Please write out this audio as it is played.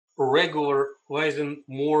regular lysine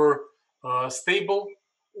more stable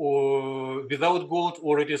or without gold,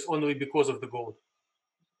 or it is only because of the gold?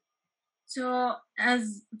 So,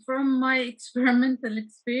 as from my experimental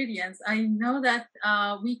experience, I know that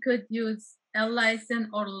we could use L-lysine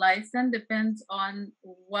or lysine, depends on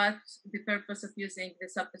what the purpose of using the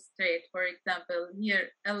substrate. For example, here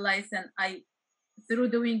L-lysine, through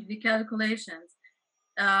doing the calculations,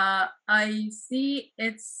 I see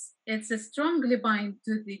it's a strongly bind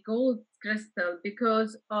to the gold crystal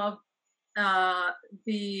because of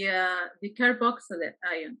the carboxylate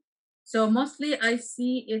ion. So mostly I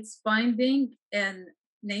see its binding in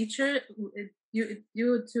nature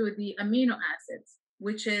due to the amino acids,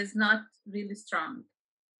 which is not really strong.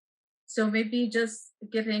 So maybe just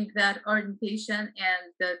getting that orientation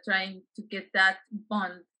and trying to get that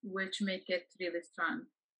bond, which make it really strong.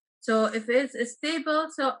 So if it's stable,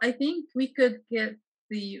 so I think we could get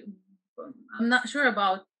I'm not sure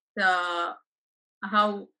about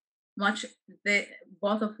how much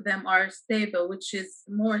both of them are stable, which is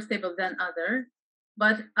more stable than other.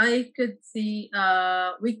 But I could see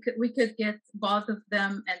we could get both of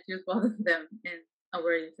them and use both of them in our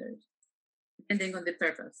research, depending on the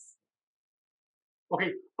purpose.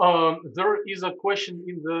 Okay, there is a question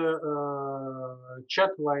in the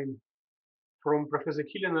chat line from Professor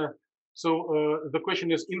Helena. So the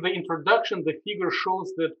question is, in the introduction, the figure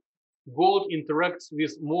shows that gold interacts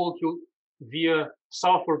with molecule via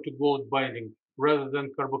sulfur to gold binding rather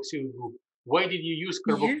than carboxyl group. Why did you use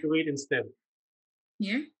carboxylate instead?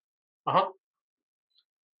 Here?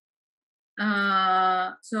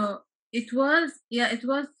 So it was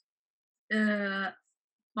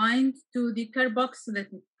bind to the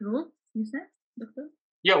carboxylated group, you said, doctor?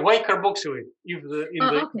 Yeah, why carboxylate? If the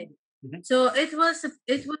okay. So it was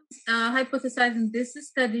hypothesized in this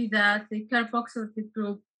study that the carboxylated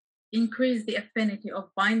group increase the affinity of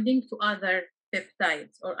binding to other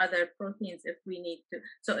peptides or other proteins if we need to.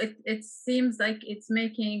 So it seems like it's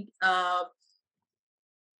making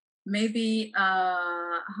maybe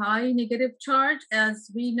high negative charge, as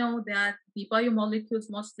we know that the biomolecules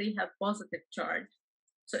mostly have positive charge.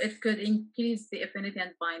 So it could increase the affinity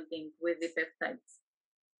and binding with the peptides.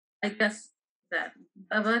 I guess that.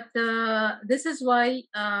 But this is why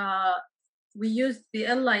we used the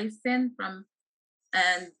L-lysine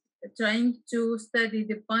and trying to study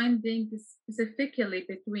the binding specifically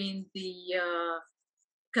between the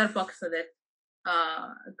carboxylate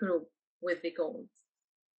group with the gold.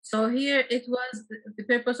 So here it was the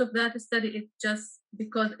purpose of that study is just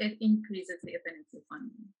because it increases the affinity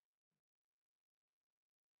binding.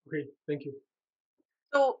 Okay, thank you.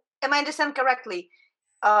 So, am I understand correctly?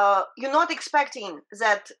 You're not expecting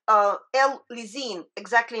that L-lysine,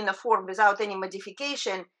 exactly in a form without any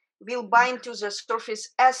modification, will bind to the surface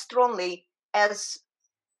as strongly as,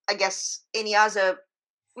 I guess, any other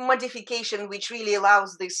modification which really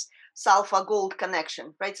allows this sulfur-gold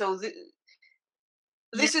connection, right? So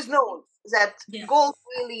this is known that gold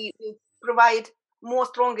really will provide more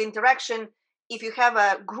strong interaction if you have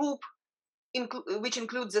a group which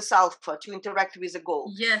includes the sulfur to interact with the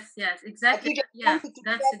gold. Yes, exactly. Yeah,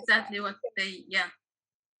 that's exactly what they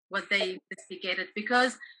investigated,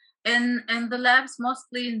 because in the labs,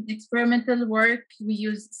 mostly in experimental work, we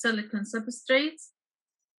use silicon substrates,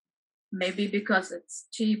 maybe because it's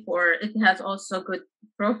cheap or it has also good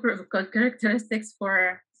characteristics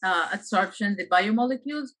for adsorption, the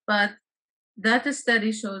biomolecules. But that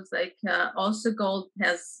study shows like also gold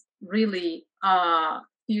has really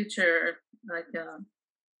future like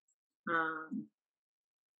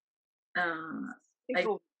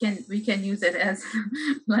we can use it as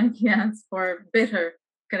like for better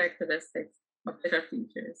characteristics or better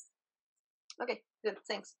features. Okay, good,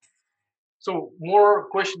 thanks. So more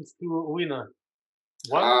questions to Lina.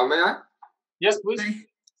 May I? Yes, please.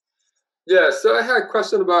 Yeah, so I had a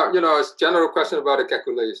question about, a general question about the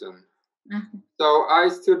calculation. So I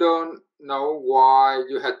still don't know why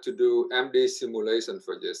you had to do MD simulation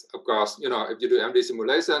for this. Of course, if you do MD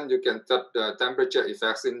simulation, you can test the temperature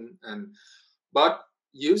effects but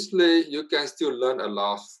usually you can still learn a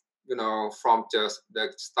lot, from just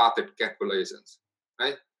the started calculations,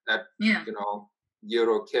 right? At,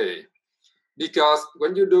 0K. Because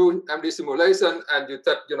when you do MD simulation and you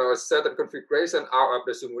take, a certain configuration out of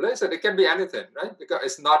the simulation, it can be anything, right? Because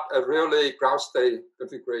it's not a really ground state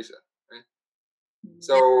configuration, right?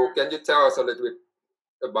 So can you tell us a little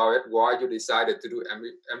bit about it, why you decided to do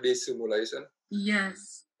MD simulation?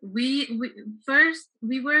 Yes, we first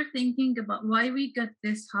were thinking about why we got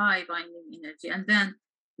this high binding energy, and then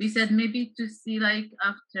we said maybe to see like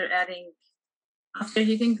after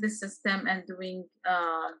heating the system and doing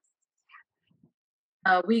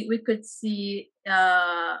we could see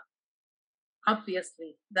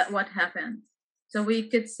obviously that what happened. So we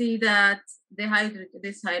could see that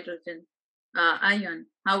this hydrogen ion,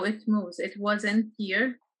 how it moves. It wasn't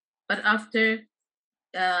here, but after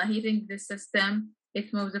heating the system,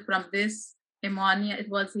 it moves from this ammonia. It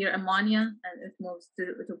was here ammonia, and it moves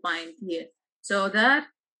to bind here. So that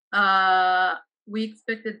we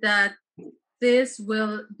expected that this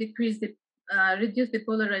will decrease the reduce the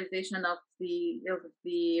polarization of the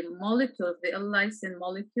molecule, of the L-lysine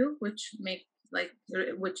molecule, which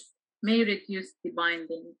may reduce the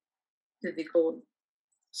binding to the gold.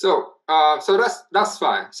 So that's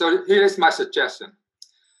fine. So here is my suggestion.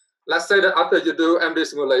 Let's say that after you do MD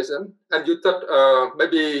simulation and you took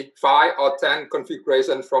maybe 5 or 10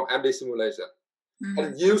 configurations from MD simulation,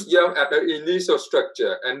 and use them at the initial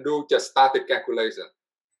structure and do just static calculation.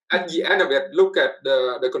 At the end of it, look at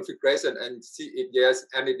the configuration and see if there's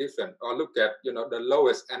any different, or look at the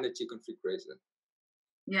lowest energy configuration.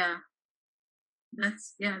 Yeah,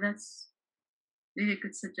 that's really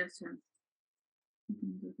good suggestion. You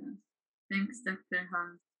can do that. Thanks, Dr.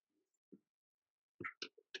 Han.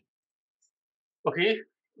 Okay,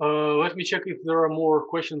 let me check if there are more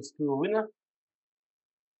questions to Lina.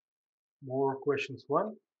 More questions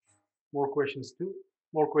 1, more questions 2,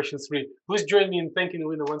 more questions 3. Please join me in thanking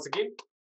Lina once again.